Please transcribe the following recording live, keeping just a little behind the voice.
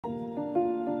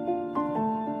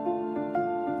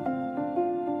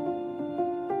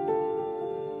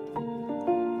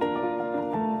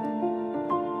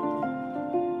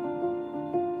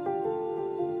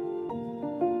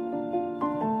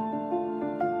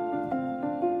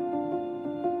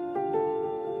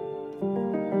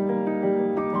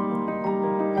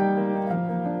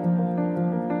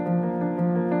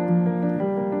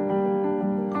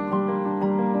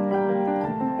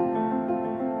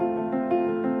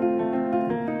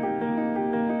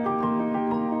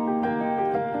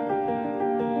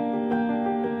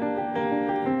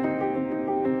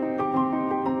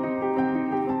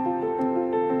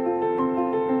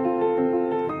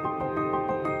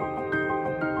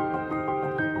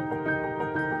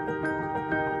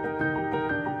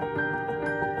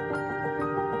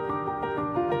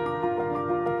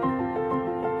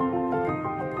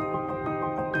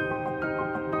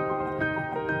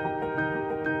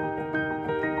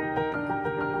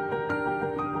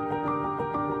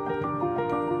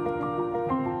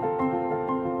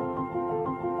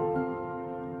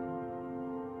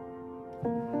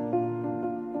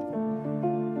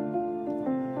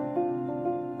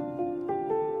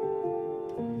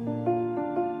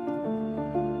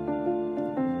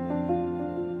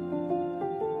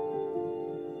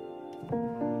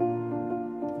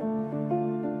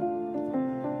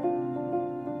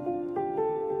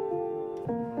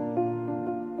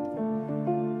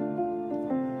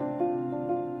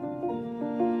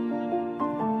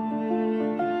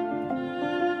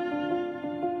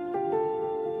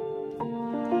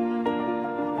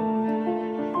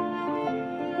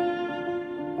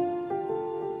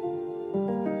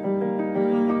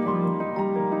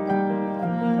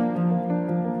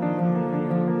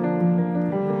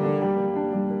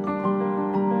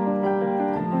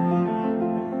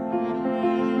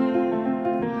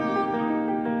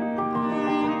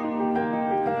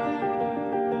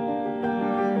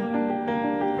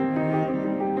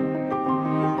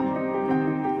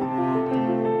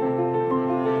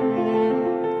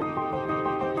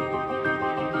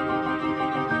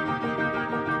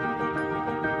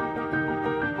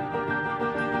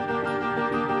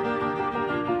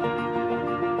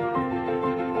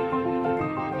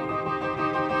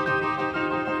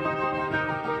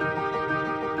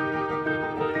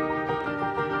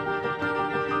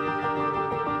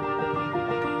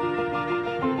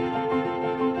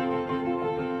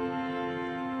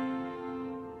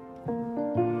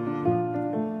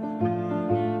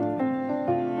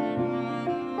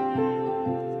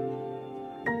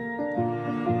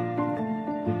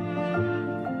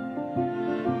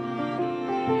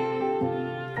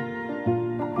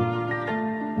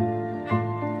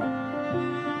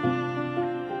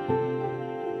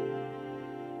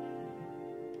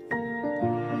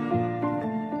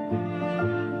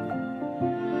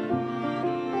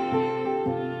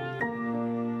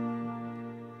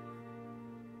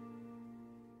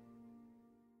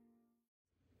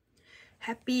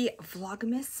Happy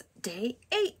Vlogmas Day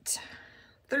 8,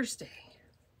 Thursday,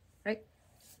 right?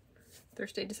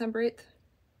 Thursday, December 8th.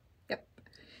 Yep.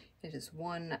 It is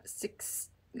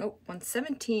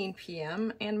 1:17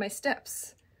 p.m. and my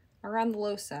steps are on the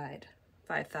low side,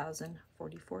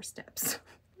 5,044 steps.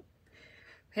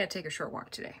 I had to take a short walk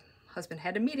today. Husband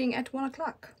had a meeting at 1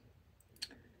 o'clock.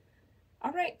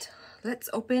 All right, let's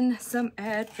open some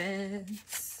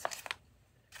advents.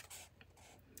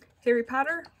 Harry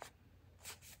Potter,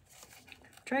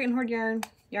 Dragon Hoard yarn,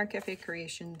 Yarn Cafe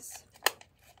Creations.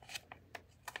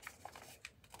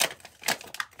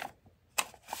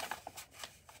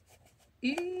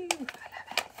 Ew, I love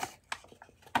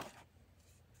it.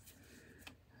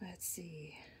 Let's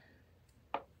see.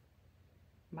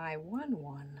 My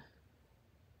one.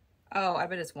 Oh, I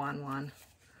bet it's Wan.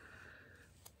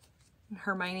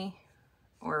 Hermione,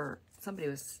 or somebody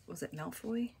was it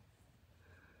Malfoy?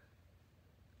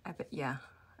 I bet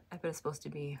it's supposed to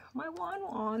be my Wan.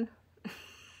 Oh,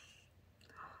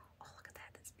 look at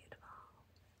that, that's beautiful.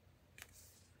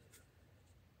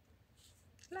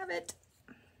 Love it.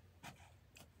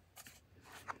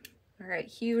 All right,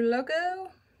 Hugh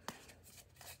Loco.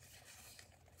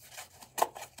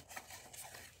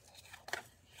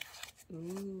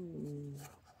 Ooh.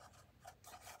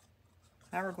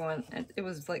 Now we're going, it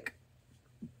was like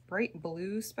bright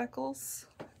blue speckles.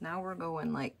 Now we're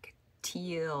going like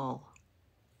teal.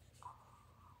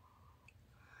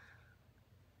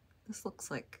 This looks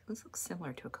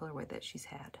similar to a colorway that she's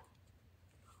had.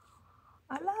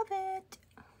 I love it.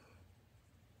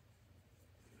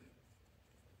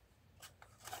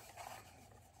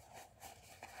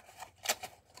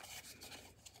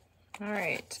 All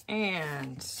right,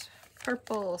 and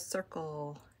Purple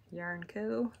Circle Yarn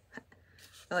Co.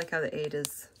 I like how the 8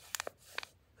 is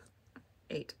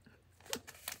 8.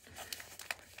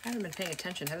 I haven't been paying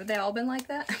attention. Haven't they all been like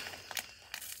that?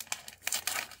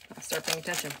 I'll start paying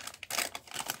attention.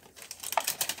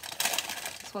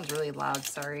 This one's really loud,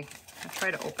 sorry. I'll try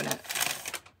to open it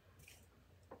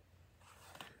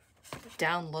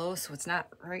down low so it's not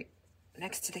right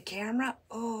next to the camera.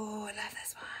 Oh, I love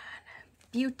this one.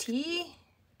 Beauty.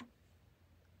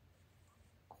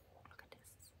 Oh, look at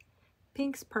this.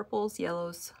 Pinks, purples,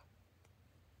 yellows,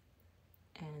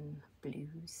 and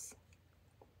blues.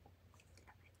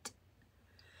 Love it.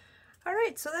 All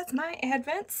right, so that's my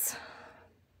advents.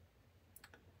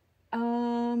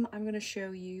 I'm going to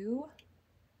show you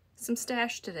some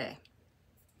stash today.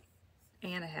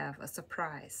 And I have a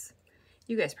surprise.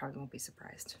 You guys probably won't be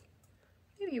surprised.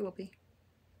 Maybe you will be.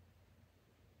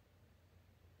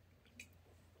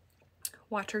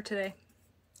 Water today.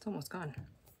 It's almost gone.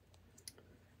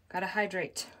 Gotta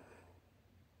hydrate.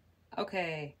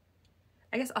 Okay.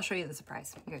 I guess I'll show you the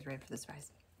surprise. You guys ready for the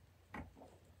surprise?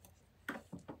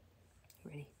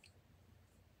 Ready?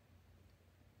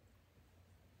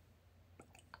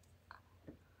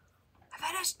 I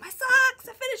finished my socks!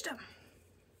 I finished them!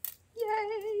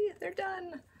 Yay! They're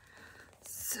done!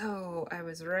 So I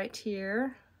was right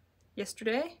here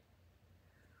yesterday.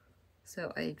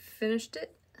 So I finished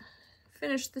it.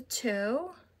 Finished the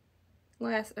toe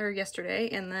yesterday,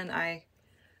 and then I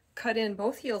cut in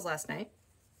both heels last night.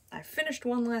 I finished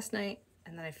one last night,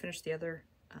 and then I finished the other.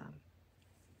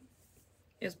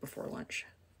 It was before lunch,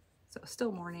 so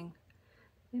still morning.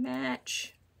 They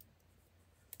match.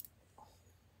 Oh,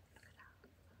 look at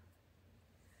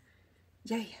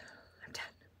that. Yay, I'm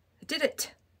done. I did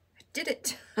it. I did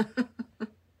it.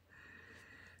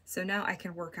 So now I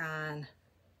can work on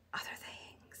other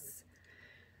things.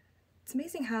 It's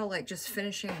amazing how like just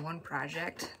finishing one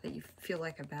project that you feel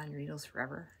like I've been on your needles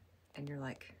forever, and you're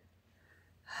like,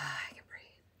 I can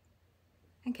breathe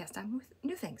and cast on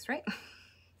new things, right?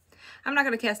 I'm not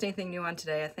going to cast anything new on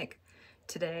today. I think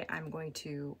today I'm going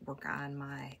to work on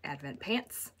my Advent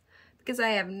pants because I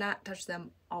have not touched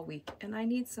them all week, and I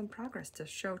need some progress to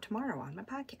show tomorrow on my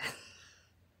podcast.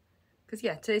 Because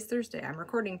yeah, today's Thursday. I'm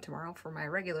recording tomorrow for my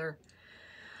regular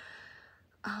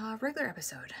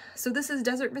episode. So this is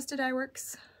Desert Vista Dye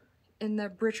Works in the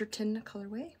Bridgerton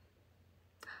colorway.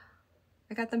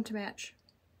 I got them to match.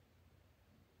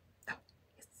 Oh,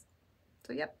 yes.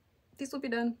 So yep, these will be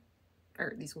done.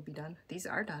 Or these will be done. These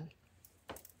are done.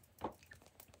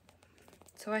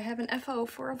 So I have an FO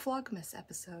for a Vlogmas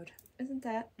episode. Isn't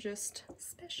that just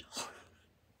special?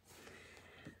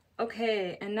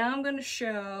 Okay, and now I'm going to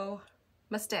show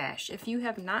my stash. If you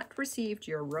have not received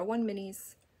your Row 1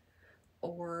 minis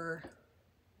or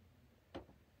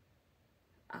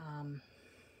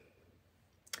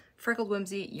Freckled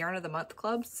Whimsy Yarn of the Month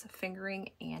clubs,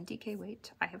 fingering and DK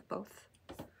weight, I have both.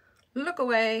 Look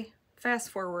away, fast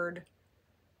forward,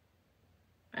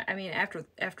 I mean, after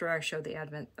I show the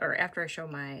Advent, or after I show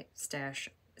my stash,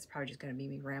 it's probably just going to be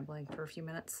me rambling for a few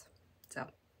minutes. So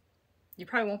you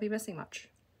probably won't be missing much.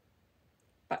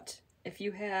 But if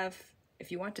you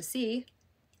want to see,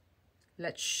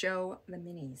 let's show the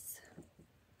minis.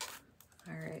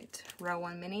 All right, row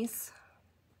 1 minis.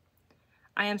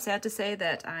 I am sad to say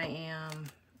that I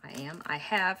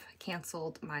have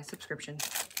canceled my subscription.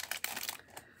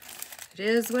 It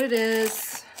is what it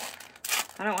is.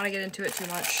 I don't want to get into it too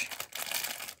much,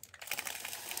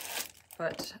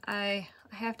 but I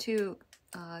have to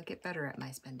get better at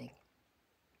my spending.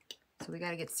 So we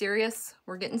got to get serious.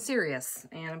 We're getting serious,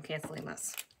 and I'm canceling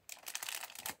this.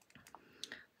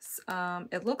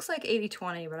 It looks like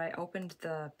 80/20, but I opened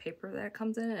the paper that it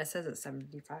comes in, and it says it's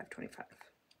 75/25.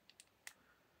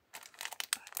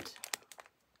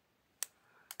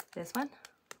 This one,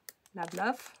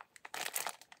 love.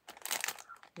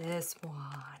 This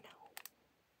one.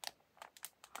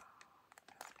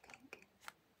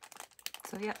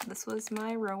 So yeah, this was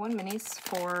my row 1 minis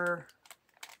for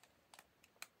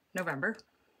November,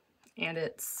 and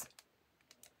it's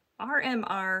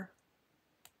RMR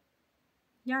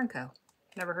Yarn Co.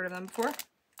 Never heard of them before.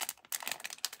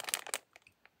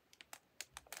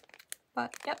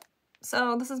 But yep,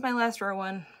 so this is my last row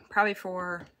 1, probably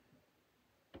for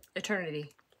eternity.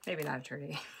 Maybe not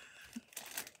eternity.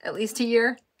 At least a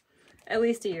year. At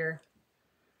least a year.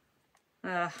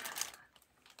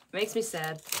 Makes me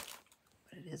sad.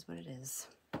 But it is what it is.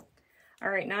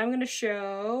 Alright, now I'm going to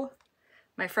show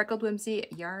my Freckled Whimsy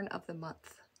Yarn of the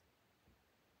Month.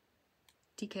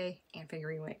 DK and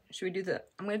fingering weight. Should we do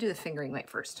I'm going to do the fingering weight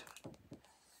first. Oh,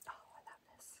 I love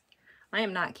this. I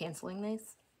am not canceling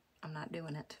these. I'm not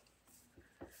doing it.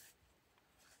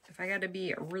 If I got to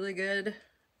be really good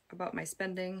about my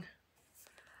spending,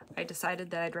 I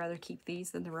decided that I'd rather keep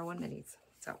these than the row 1 minis.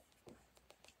 So,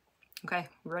 okay,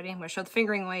 ready? I'm going to show the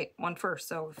fingering weight one first.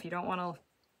 So if you don't want to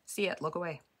see it, look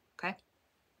away. Okay?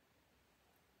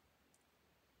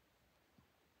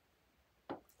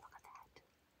 Look at that.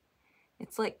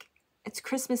 It's like, it's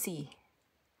Christmassy,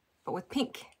 but with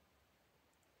pink.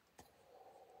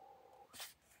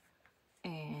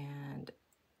 And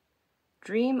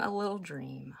Dream a Little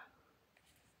Dream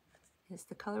is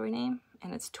the colorway name,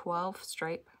 and it's 12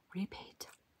 stripe repeat.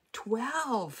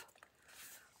 12!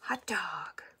 Hot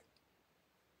dog!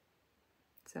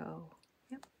 So,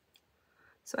 yep.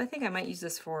 So I think I might use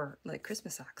this for like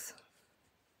Christmas socks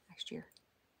next year.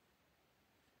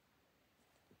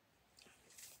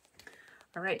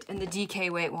 All right, and the DK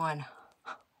weight one.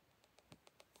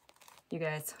 You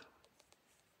guys,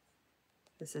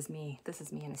 this is me. This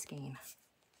is me in a skein.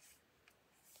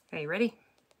 Okay, you ready?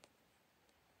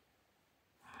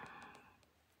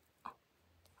 Oh,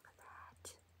 look at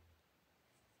that.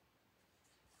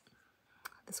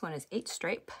 This one is 8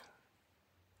 stripe.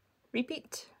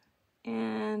 Repeat.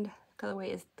 And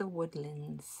colorway is the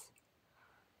Woodlands.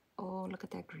 Oh, look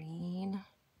at that green.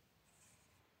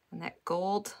 And that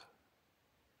gold.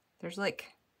 There's like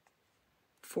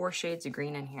 4 shades of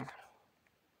green in here.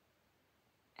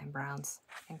 And browns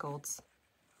and golds.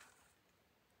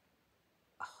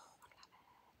 Oh, I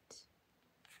love it.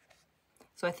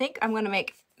 So I think I'm going to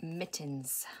make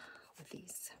mittens with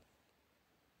these.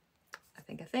 I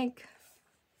think.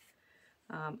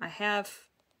 I have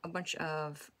a bunch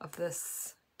of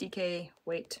this DK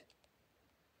weight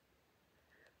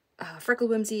Freckled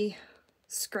Whimsy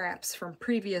scraps from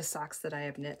previous socks that I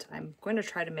have knit. I'm going to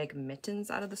try to make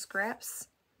mittens out of the scraps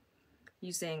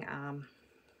using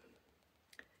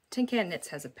Tin Can Knits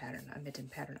has a pattern, a mitten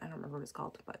pattern. I don't remember what it's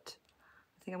called, but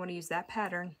I think I want to use that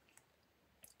pattern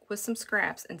with some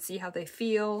scraps and see how they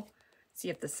feel, see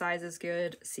if the size is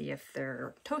good, see if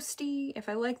they're toasty, if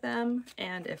I like them,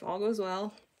 and if all goes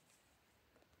well,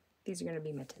 these are going to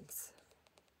be mittens.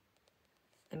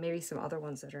 And maybe some other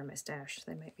ones that are in my stash,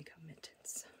 they might become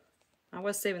mittens. I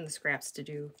was saving the scraps to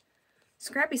do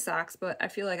scrappy socks, but I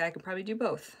feel like I could probably do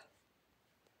both.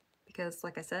 Because,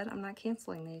 like I said, I'm not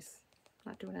canceling these.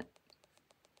 Not doing it.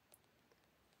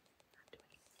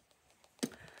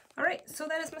 Alright, so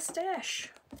that is my stash.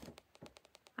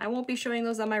 I won't be showing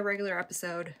those on my regular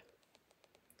episode.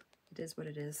 It is what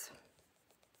it is.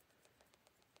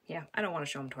 Yeah, I don't want to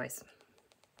show them twice.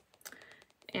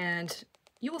 And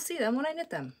you will see them when I knit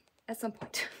them at some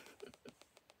point.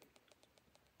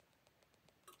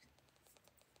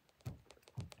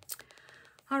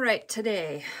 All right,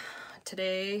 today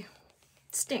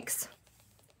stinks.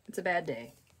 It's a bad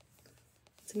day.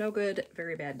 It's a no good,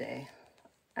 very bad day.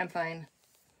 I'm fine.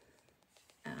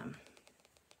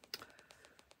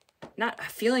 Not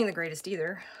feeling the greatest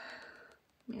either.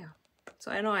 Yeah. So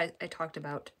I know I talked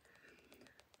about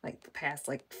like the past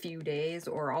like few days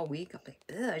or all week. I'm like,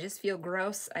 ugh, I just feel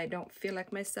gross. I don't feel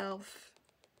like myself.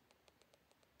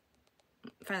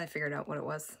 Finally figured out what it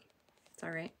was. It's all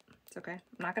right. It's okay. I'm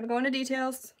not going to go into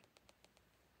details.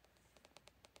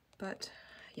 But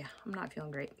yeah, I'm not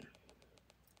feeling great.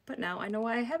 But now I know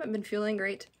why I haven't been feeling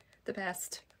great the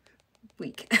past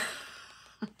week.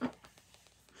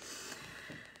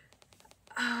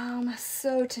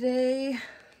 So today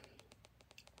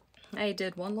I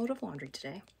did 1 load of laundry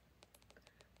today.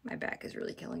 My back is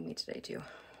really killing me today too.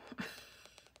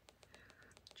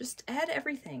 Just add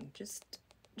everything. Just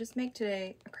make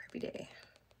today a crappy day.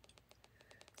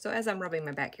 So as I'm rubbing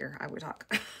my back here, I would talk.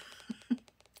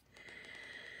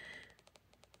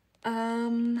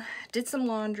 Did some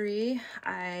laundry.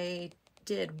 I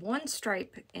did 1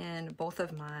 stripe in both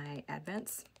of my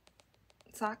Advents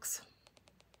socks.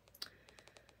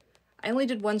 I only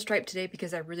did 1 stripe today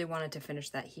because I really wanted to finish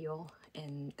that heel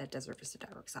in that Desert Vista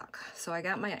Direct sock. So I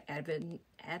got my Advent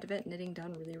knitting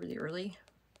done really, really early.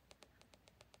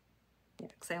 Yeah,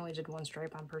 because I only did 1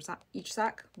 stripe on each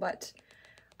sock, but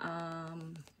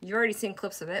you've already seen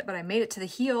clips of it, but I made it to the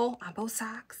heel on both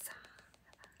socks.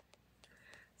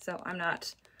 So I'm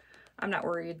not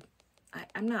worried.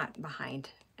 I'm not behind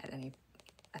at any.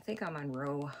 I think I'm on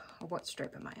row, or what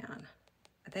stripe am I on?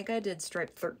 I think I did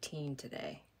stripe 13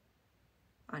 today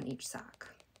on each sock.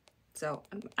 So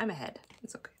I'm ahead.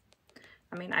 It's okay.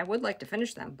 I mean, I would like to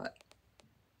finish them, but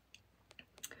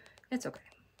it's okay.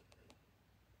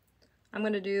 I'm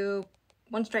going to do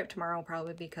 1 stripe tomorrow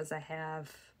probably because I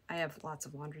have lots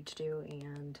of laundry to do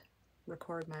and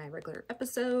record my regular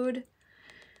episode.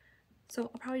 So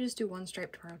I'll probably just do 1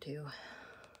 stripe tomorrow too.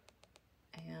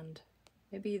 And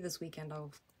maybe this weekend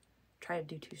I'll try to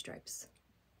do 2 stripes.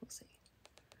 We'll see.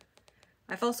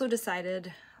 I've also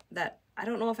decided that I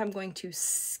don't know if I'm going to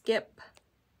skip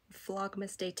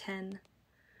Vlogmas Day 10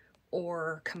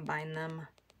 or combine them.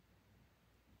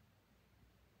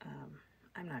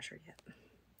 I'm not sure yet.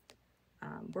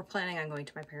 We're planning on going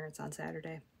to my parents on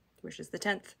Saturday, which is the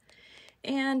 10th.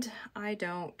 And I'm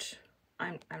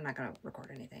not going to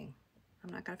record anything.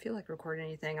 I'm not going to feel like recording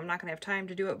anything. I'm not going to have time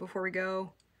to do it before we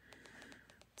go.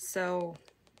 So,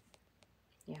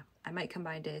 yeah, I might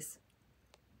combine days.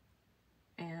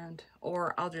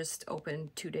 Or I'll just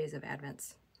open 2 days of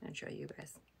Advents and show you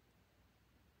guys.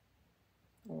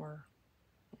 Or,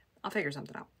 yeah, I'll figure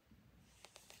something out.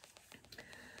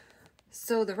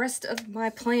 So the rest of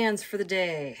my plans for the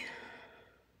day.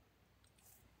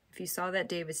 If you saw that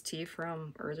David's tea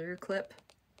from earlier clip,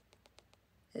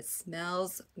 it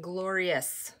smells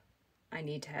glorious. I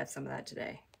need to have some of that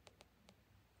today.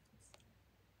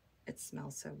 It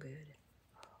smells so good.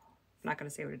 I'm not going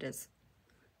to say what it is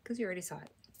because you already saw it.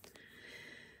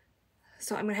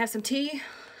 So I'm going to have some tea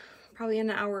probably in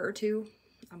an hour or 2.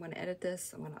 I'm going to edit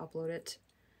this. I'm going to upload it.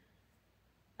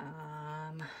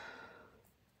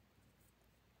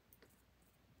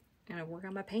 And I work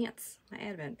on my pants, my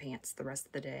Advent pants the rest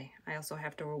of the day. I also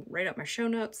have to write up my show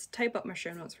notes, type up my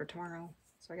show notes for tomorrow.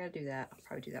 So I got to do that. I'll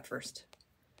probably do that first.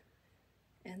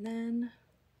 And then,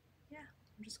 yeah,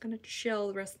 I'm just going to chill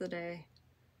the rest of the day.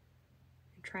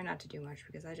 And try not to do much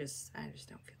because I just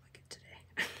don't feel like it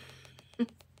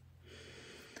today.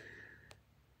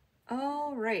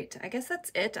 All right, I guess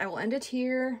that's it. I will end it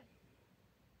here.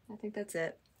 I think that's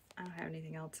it. I don't have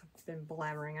anything else. I've been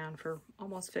blabbering on for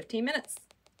almost 15 minutes.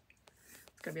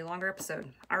 It's going to be a longer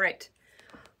episode. All right.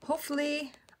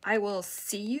 Hopefully, I will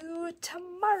see you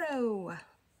tomorrow.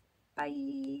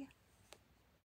 Bye.